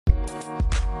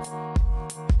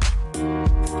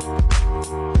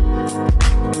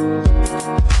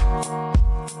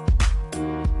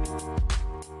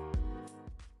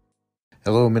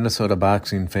Hello, Minnesota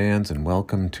boxing fans, and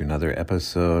welcome to another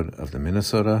episode of the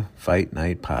Minnesota Fight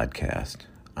Night Podcast.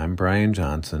 I'm Brian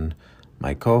Johnson.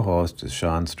 My co-host is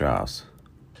Sean Strauss.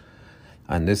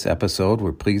 On this episode,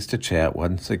 we're pleased to chat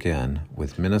once again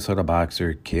with Minnesota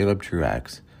boxer Caleb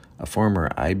Truax, a former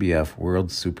IBF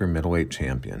World Super Middleweight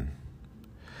Champion.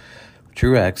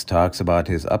 Truax talks about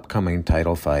his upcoming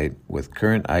title fight with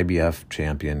current IBF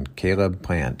champion Caleb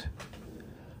Plant.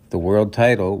 The world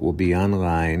title will be on the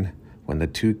line when the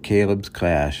two Calebs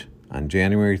clash on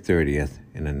January 30th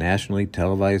in a nationally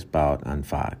televised bout on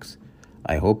Fox.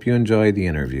 I hope you enjoy the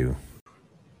interview.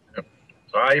 So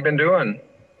how you been doing?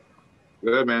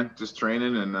 Good, man. Just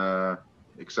training and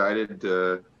excited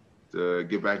to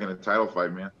get back in a title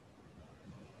fight, man.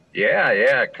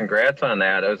 Yeah. Congrats on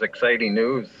that. That was exciting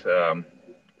news.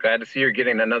 Glad to see you're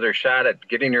getting another shot at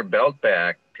getting your belt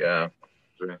back. Sure.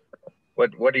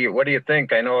 What do you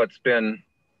think? I know it's been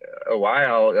a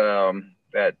while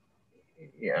that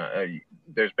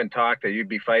there's been talk that you'd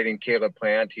be fighting Caleb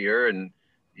Plant here, and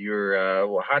you're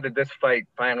how did this fight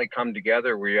finally come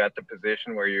together? Were you at the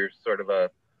position where you're sort of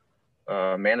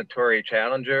a mandatory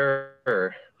challenger,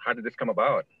 or how did this come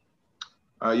about?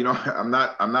 I'm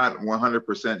not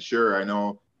 100% sure. I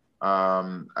know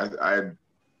I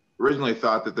originally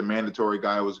thought that the mandatory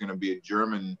guy was going to be a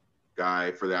German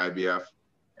guy for the IBF.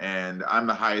 And I'm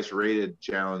the highest rated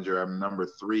challenger. I'm number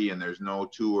 3, and there's no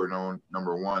 2 or no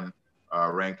number 1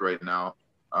 ranked right now.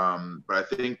 But I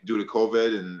think due to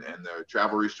COVID and the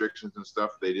travel restrictions and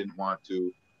stuff, they didn't want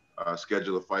to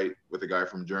schedule a fight with a guy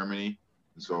from Germany.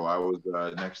 And so I was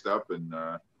next up, and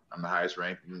I'm the highest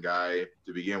ranking guy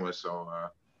to begin with. So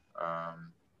I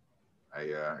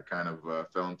kind of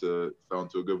fell into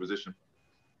a good position.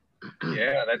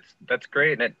 Yeah, that's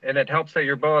great, and it helps that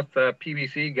you're both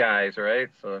PBC guys, right?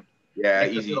 So yeah,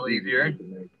 it's a little easier.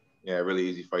 Yeah, really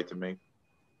easy fight to make.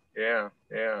 Yeah.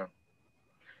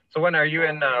 So when are you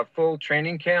in full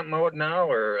training camp mode now,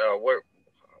 or where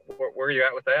are you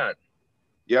at with that?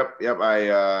 Yep.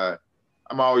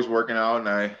 I'm always working out, and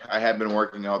I have been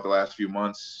working out the last few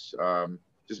months,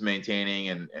 just maintaining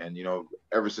and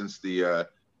ever since the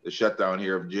shutdown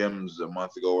here of gyms a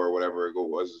month ago or whatever it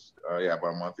was,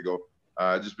 about a month ago.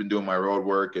 Just been doing my road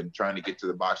work and trying to get to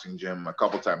the boxing gym a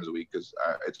couple times a week because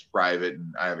it's private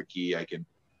and I have a key. I can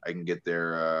get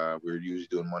there. We're usually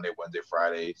doing Monday, Wednesday,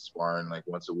 Friday sparring like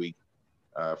once a week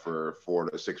for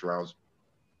 4 to 6 rounds,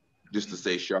 just to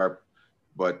stay sharp.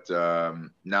 But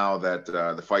now that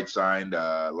the fight signed,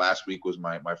 last week was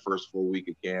my first full week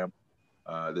of camp.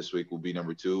 This week will be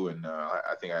number 2, and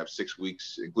I think I have 6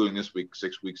 weeks, including this week,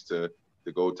 6 weeks to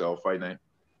go till fight night.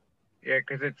 Yeah,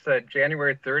 because it's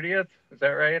January 30th. Is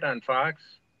that right, on Fox?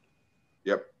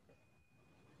 Yep.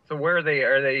 So where are they?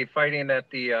 Are they fighting at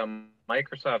the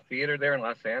Microsoft Theater there in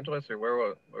Los Angeles, or where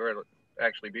will it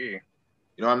actually be?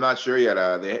 I'm not sure yet.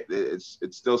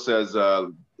 It still says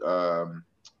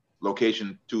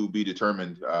location to be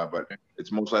determined, but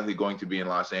it's most likely going to be in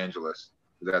Los Angeles.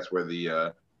 That's where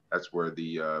the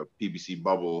PBC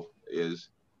bubble is,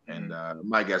 and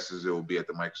my guess is it will be at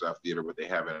the Microsoft Theater, but they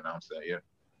haven't announced that yet.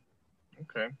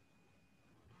 Okay.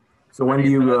 So when do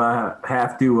you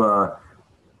have to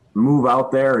move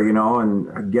out there,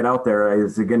 and get out there?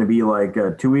 Is it going to be like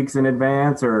 2 weeks in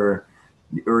advance, or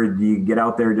do you get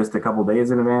out there just a couple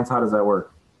days in advance? How does that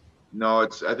work? No,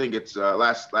 I think it's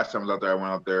last time I was out there, I went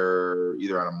out there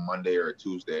either on a Monday or a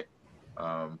Tuesday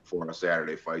for a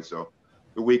Saturday fight. So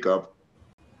the week up.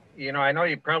 I know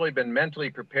you've probably been mentally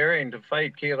preparing to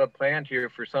fight Caleb Plant here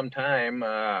for some time.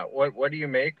 What do you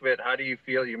make of it? How do you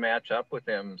feel you match up with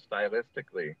him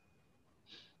stylistically?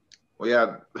 Well,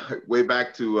 yeah, way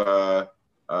back to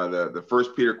the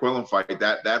first Peter Quillen fight.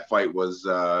 That fight was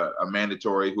a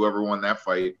mandatory. Whoever won that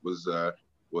fight was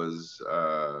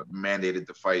mandated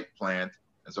to fight Plant,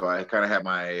 and so I kind of had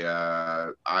my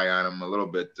eye on him a little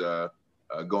bit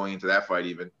going into that fight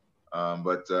even.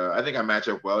 But I think I match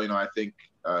up well. I think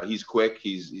he's quick.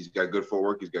 He's got good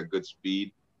footwork. He's got good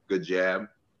speed, good jab.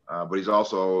 But he's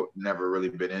also never really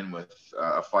been in with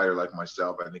a fighter like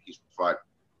myself. I think he's fought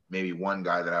maybe one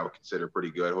guy that I would consider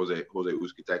pretty good, Jose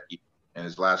Uzcategui. And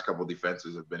his last couple of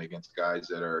defenses have been against guys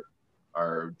that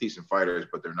are decent fighters,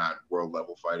 but they're not world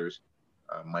level fighters.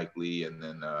 Mike Lee, and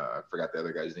then I forgot the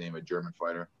other guy's name, a German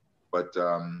fighter. But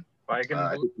I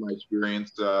think my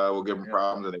experience will give him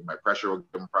problems. I think my pressure will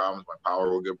give him problems. My power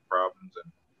will give him problems.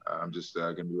 And I'm just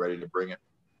going to be ready to bring it.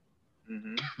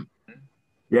 Mm-hmm.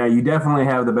 Yeah, you definitely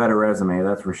have the better resume,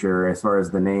 that's for sure, as far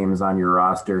as the names on your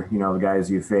roster, the guys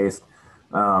you faced.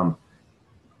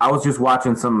 I was just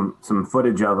watching some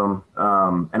footage of him,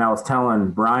 and I was telling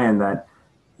Brian that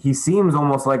he seems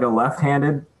almost like a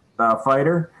left-handed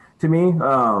fighter to me.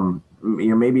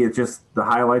 Maybe it's just the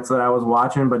highlights that I was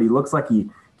watching, but he looks like he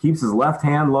keeps his left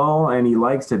hand low, and he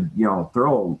likes to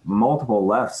throw multiple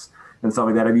lefts and stuff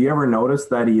like that. Have you ever noticed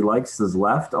that he likes his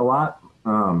left a lot,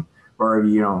 or have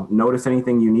you noticed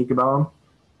anything unique about him?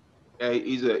 Yeah,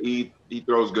 he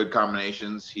throws good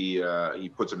combinations. He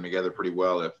puts them together pretty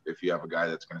well. If you have a guy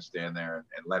that's going to stand there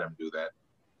and let him do that.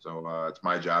 So it's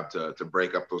my job to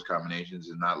break up those combinations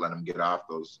and not let him get off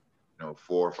those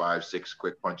 4, 5, 6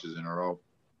 quick punches in a row,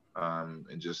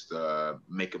 and just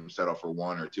make him settle for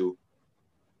 1 or 2.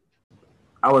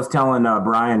 I was telling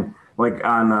Brian, like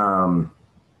on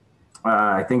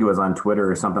I think it was on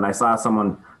Twitter or something. I saw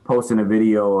someone posting a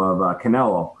video of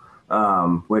Canelo,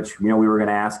 which we were going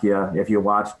to ask you if you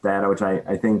watched that, which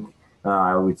I think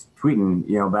I was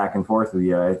tweeting back and forth with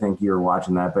you. I think you were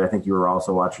watching that, but I think you were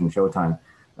also watching Showtime.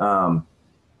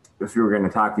 If we were going to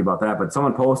talk to you about that, but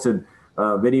someone posted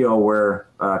a video where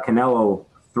Canelo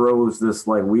throws this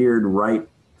like weird right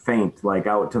feint, like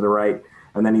out to the right,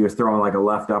 and then he was throwing like a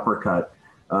left uppercut.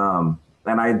 And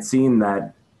I had seen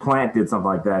that Plant did something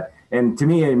like that. And to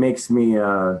me, it makes me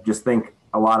just think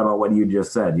a lot about what you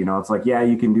just said. It's like, yeah,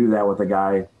 you can do that with a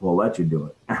guy who will let you do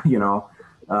it,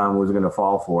 who's going to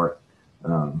fall for it.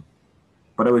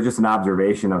 But it was just an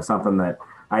observation of something that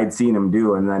I'd seen him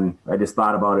do. And then I just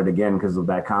thought about it again because of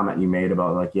that comment you made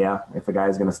about like, yeah, if a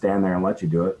guy's going to stand there and let you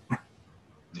do it.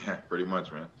 Yeah, pretty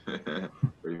much, man.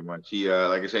 Pretty much. He,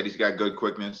 like I said, he's got good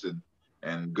quickness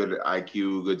and good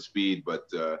IQ, good speed, but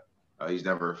he's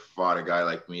never fought a guy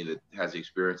like me that has the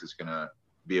experience that's gonna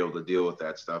be able to deal with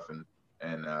that stuff. And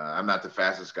I'm not the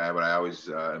fastest guy, but I always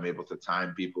am able to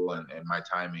time people, and my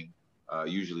timing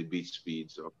usually beats speed.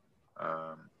 So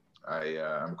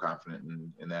I'm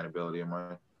confident in that ability of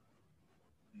mine.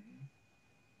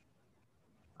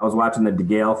 I was watching the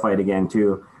DeGale fight again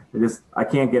too. I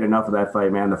can't get enough of that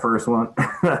fight, man. The first one,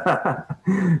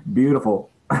 beautiful.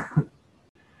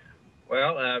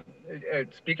 Well,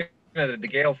 speaking of the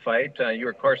DeGale fight, you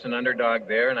were of course an underdog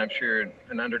there, and I'm sure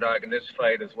an underdog in this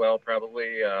fight as well.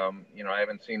 Probably, I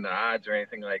haven't seen the odds or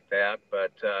anything like that,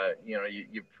 but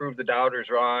you proved the doubters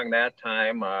wrong that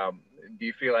time. Do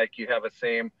you feel like you have that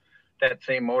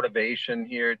same motivation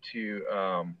here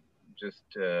to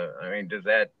does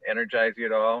that energize you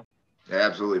at all? Yeah,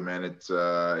 absolutely, man.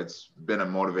 It's been a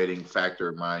motivating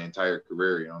factor my entire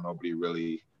career. Nobody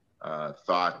really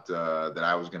thought that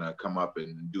I was going to come up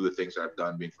and do the things I've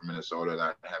done being from Minnesota,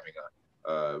 not having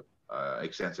a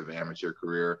extensive amateur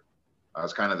career. I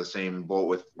was kind of the same boat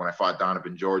with when I fought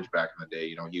Donovan George back in the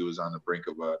day. He was on the brink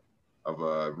of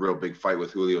a real big fight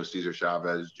with Julio Cesar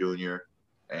Chavez Jr.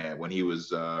 and when he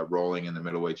was rolling in the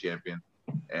middleweight champion.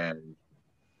 And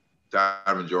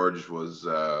Donovan George was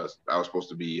I was supposed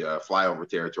to be flyover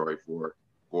territory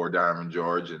for Donovan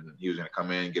George, and he was going to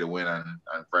come in and get a win on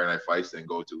Friday Night Fights, then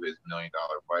go to his $1 million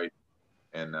fight.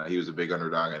 And he was a big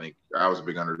underdog. I think I was a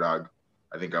big underdog.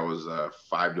 I think I was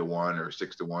 5-1 or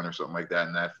 6-1 or something like that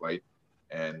in that fight.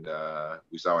 And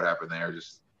we saw what happened there,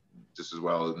 just as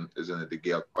well as in the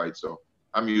DeGale fight. So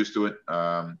I'm used to it.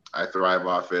 I thrive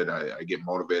off it. I get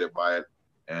motivated by it.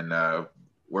 And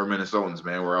we're Minnesotans,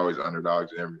 man. We're always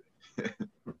underdogs and everything.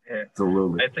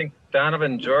 Absolutely. I think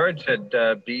Donovan George had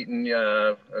beaten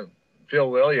Phil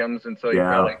Williams, and so you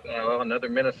probably thought, well, another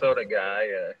Minnesota guy,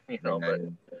 But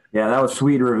yeah, that was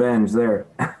sweet revenge there.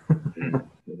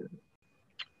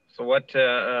 So what?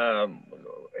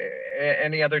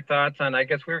 Any other thoughts on? I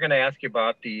guess we were going to ask you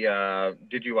about the.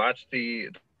 Did you watch the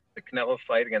Canelo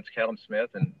fight against Callum Smith,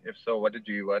 and if so, what did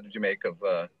you make of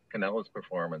Canelo's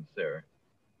performance there?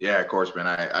 Yeah, of course, man.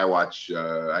 I watch.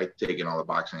 I take in all the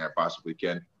boxing I possibly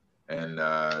can, and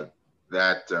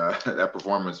that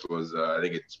performance was. I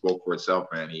think it spoke for itself,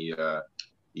 man.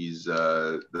 He's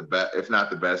the best, if not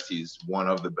the best. He's one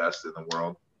of the best in the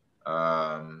world,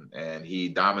 and he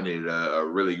dominated a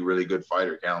really, really good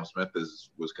fighter. Callum Smith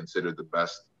was considered the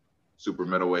best super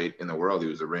middleweight in the world. He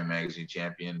was a Ring Magazine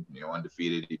champion,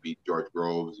 undefeated. He beat George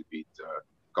Groves. He beat a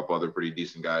couple other pretty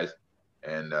decent guys.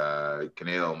 And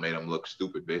Canelo made him look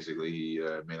stupid, basically. He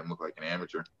made him look like an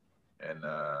amateur. And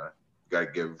got to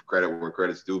give credit where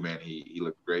credit's due, man. He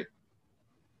looked great.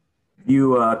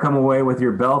 You come away with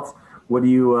your belt. What do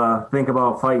you think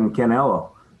about fighting Canelo?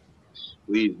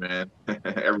 Please, man.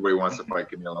 Everybody wants to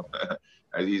fight Canelo.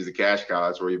 He's the cash cow.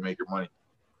 That's where you make your money.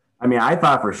 I mean, I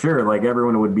thought for sure, like,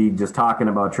 everyone would be just talking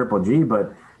about Triple G,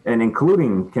 and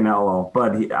including Canelo.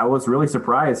 But I was really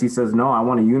surprised. He says, no, I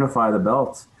want to unify the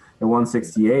belts at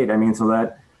 168. I mean, so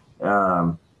that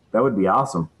That would be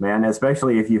awesome, man.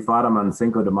 Especially if you fought him on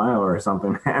Cinco de Mayo or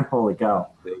something, man. Holy cow.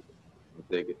 I'll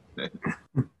take it.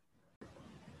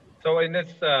 So in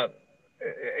this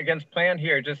against Plant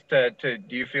here, just do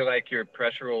you feel like your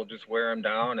pressure will just wear him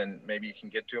down, and maybe you can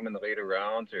get to him in the later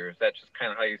rounds, or is that just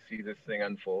kind of how you see this thing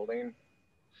unfolding?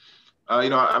 I'm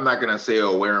not gonna say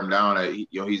it'll wear him down.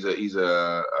 He's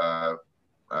a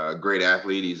great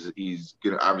athlete. He's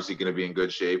obviously gonna be in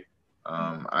good shape.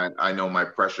 I know my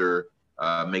pressure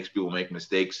makes people make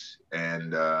mistakes,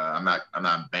 and I'm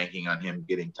not banking on him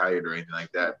getting tired or anything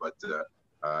like that. But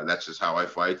that's just how I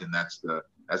fight, and that's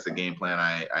the game plan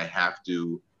I have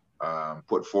to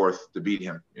put forth to beat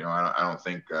him. I don't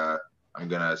think I'm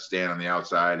gonna stand on the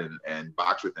outside and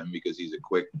box with him because he's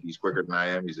quicker than I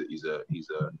am. He's a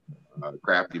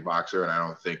crafty boxer, and I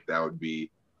don't think that would be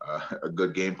a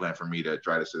good game plan for me to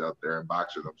try to sit out there and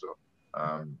box with him. So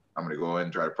I'm going to go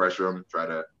in, try to pressure him, try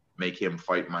to make him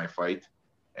fight my fight,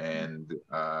 and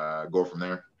go from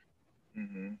there.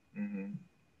 Mm-hmm. Mm-hmm.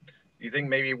 You think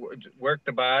maybe work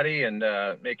the body and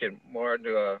make it more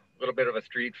into a little bit of a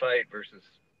street fight versus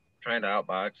trying to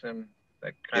outbox him?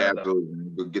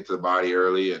 Absolutely. Get to the body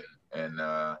early, and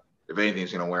if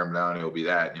anything's going to wear him down, it'll be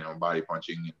that, body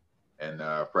punching and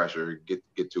pressure.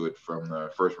 Get to it from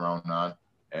the first round on,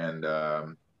 and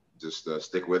just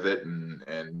stick with it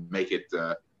and make it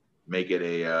the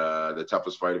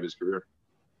toughest fight of his career.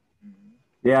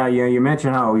 Yeah, you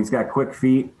mentioned how he's got quick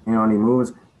feet, and he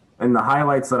moves. In the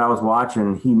highlights that I was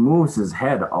watching, he moves his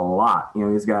head a lot.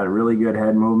 He's got really good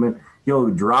head movement.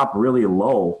 He'll drop really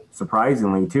low,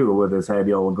 surprisingly, too, with his head.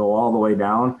 He'll go all the way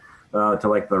down to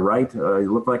like the right. He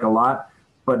looked like a lot,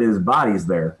 but his body's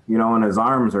there, and his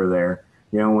arms are there,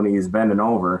 when he's bending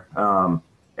over.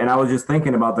 And I was just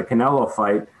thinking about the Canelo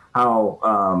fight,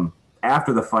 how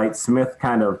after the fight, Smith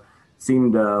kind of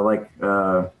seemed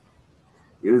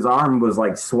his arm was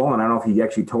like swollen. I don't know if he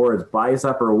actually tore his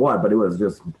bicep or what, but it was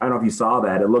just, I don't know if you saw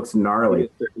that. It looks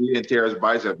gnarly. He didn't tear his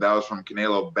bicep. That was from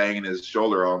Canelo banging his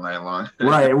shoulder all night long.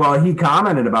 Right. Well, he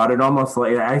commented about it almost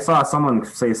like, I saw someone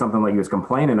say something like he was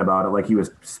complaining about it, like he was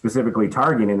specifically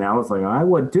targeting it. And I was like, I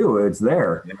would too. It's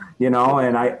there, and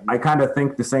I kind of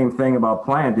think the same thing about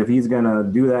Plant. If he's going to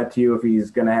do that to you, if he's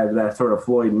going to have that sort of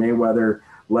Floyd Mayweather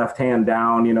left hand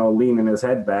down, leaning his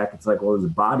head back, it's like, well, his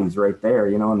body's right there,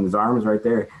 and his arm's right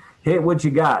there. Hit what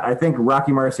you got. I think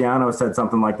Rocky Marciano said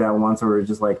something like that once, where it's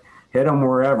just like, hit him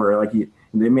wherever. Like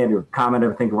they made a comment,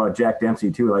 I think, about Jack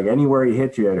Dempsey too. Like anywhere he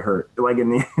hit you, it hurt. Like in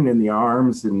the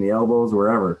arms, in the elbows,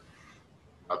 wherever.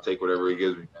 I'll take whatever he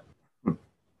gives me.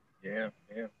 Yeah.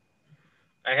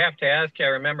 I have to ask you, I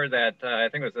remember that I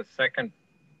think it was the second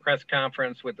press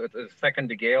conference with the second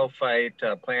DeGale fight.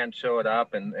 Plant showed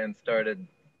up and started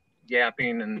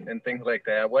yapping and things like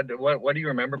that. What do you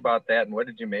remember about that, and what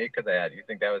did you make of that? You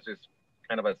think that was just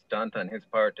kind of a stunt on his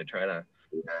part to try to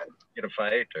get a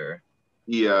fight, or?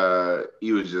 He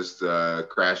was just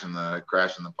crashing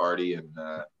the party and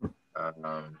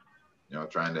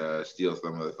trying to steal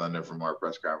some of the thunder from our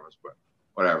press conference. But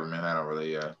whatever, man. I don't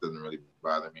really doesn't really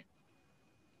bother me.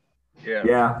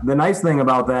 Yeah. The nice thing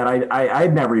about that,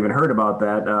 I'd never even heard about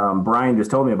that. Brian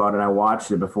just told me about it. And I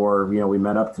watched it before we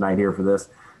met up tonight here for this.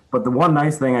 But the one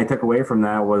nice thing I took away from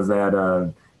that was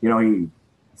that he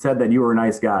said that you were a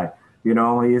nice guy. He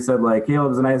said like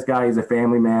Caleb's a nice guy. He's a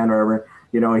family man, or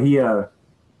whatever.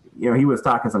 He was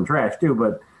talking some trash too,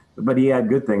 but he had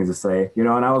good things to say. And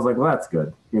I was like, well, that's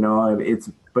good.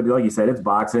 But like you said, it's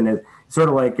boxing. It's sort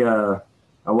of like a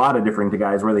lot of different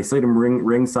guys where they sit him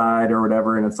ringside or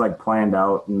whatever, and it's like planned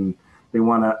out, and they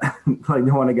want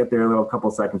to get their little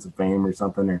couple seconds of fame or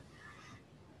something. Or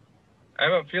I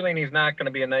have a feeling he's not going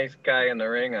to be a nice guy in the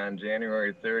ring on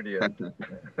January 30th.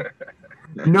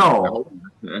 No,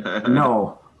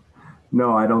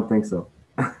 I don't think so.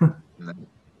 But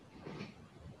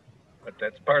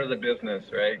that's part of the business,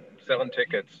 right? Selling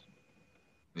tickets.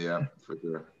 Yeah, for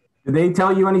sure. Did they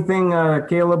tell you anything,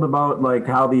 Caleb, about like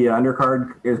how the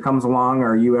undercard comes along?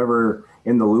 Are you ever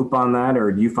in the loop on that,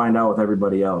 or do you find out with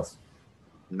everybody else?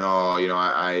 No,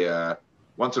 I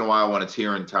once in a while when it's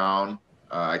here in town,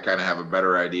 I kind of have a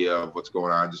better idea of what's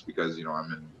going on, just because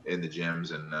I'm in the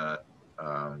gyms and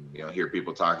hear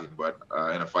people talking. But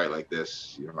in a fight like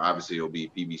this, obviously it'll be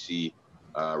PBC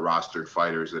rostered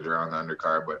fighters that are on the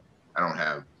undercard, but I don't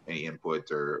have any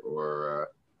input or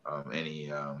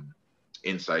any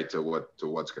insight to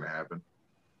what's going to happen.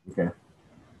 Okay.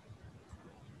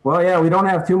 Well, yeah, we don't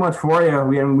have too much for you.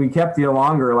 We kept you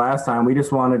longer last time. We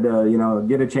just wanted to,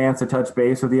 get a chance to touch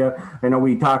base with you. I know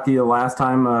we talked to you last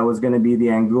time was going to be the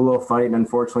Angulo fight, and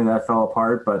unfortunately that fell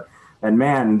apart. And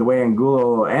man, the way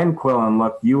Angulo and Quillen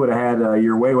looked, you would have had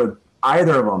your way with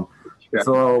either of them.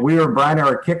 So Brian and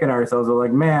I were kicking ourselves. We're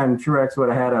like, man, Truax would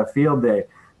have had a field day.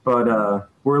 But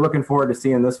we're looking forward to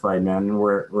seeing this fight, man. And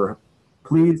we're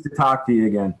pleased to talk to you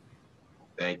again.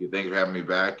 Thank you. Thanks for having me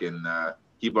back, and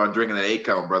keep on drinking that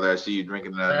 8-count, brother. I see you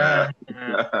drinking on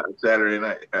Saturday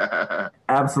night.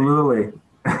 Absolutely.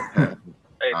 Hey,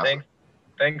 Awesome.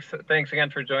 thanks again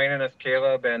for joining us,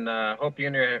 Caleb, and hope you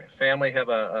and your family have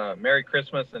a Merry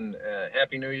Christmas and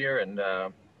Happy New Year, and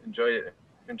enjoy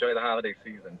the holiday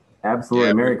season. Absolutely.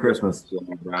 Yeah, Merry Christmas.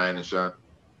 Brian and Sean.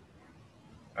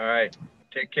 All right.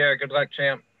 Take care. Good luck,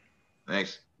 champ.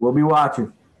 Thanks. We'll be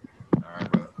watching. All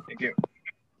right, brother. Thank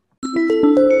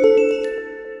you.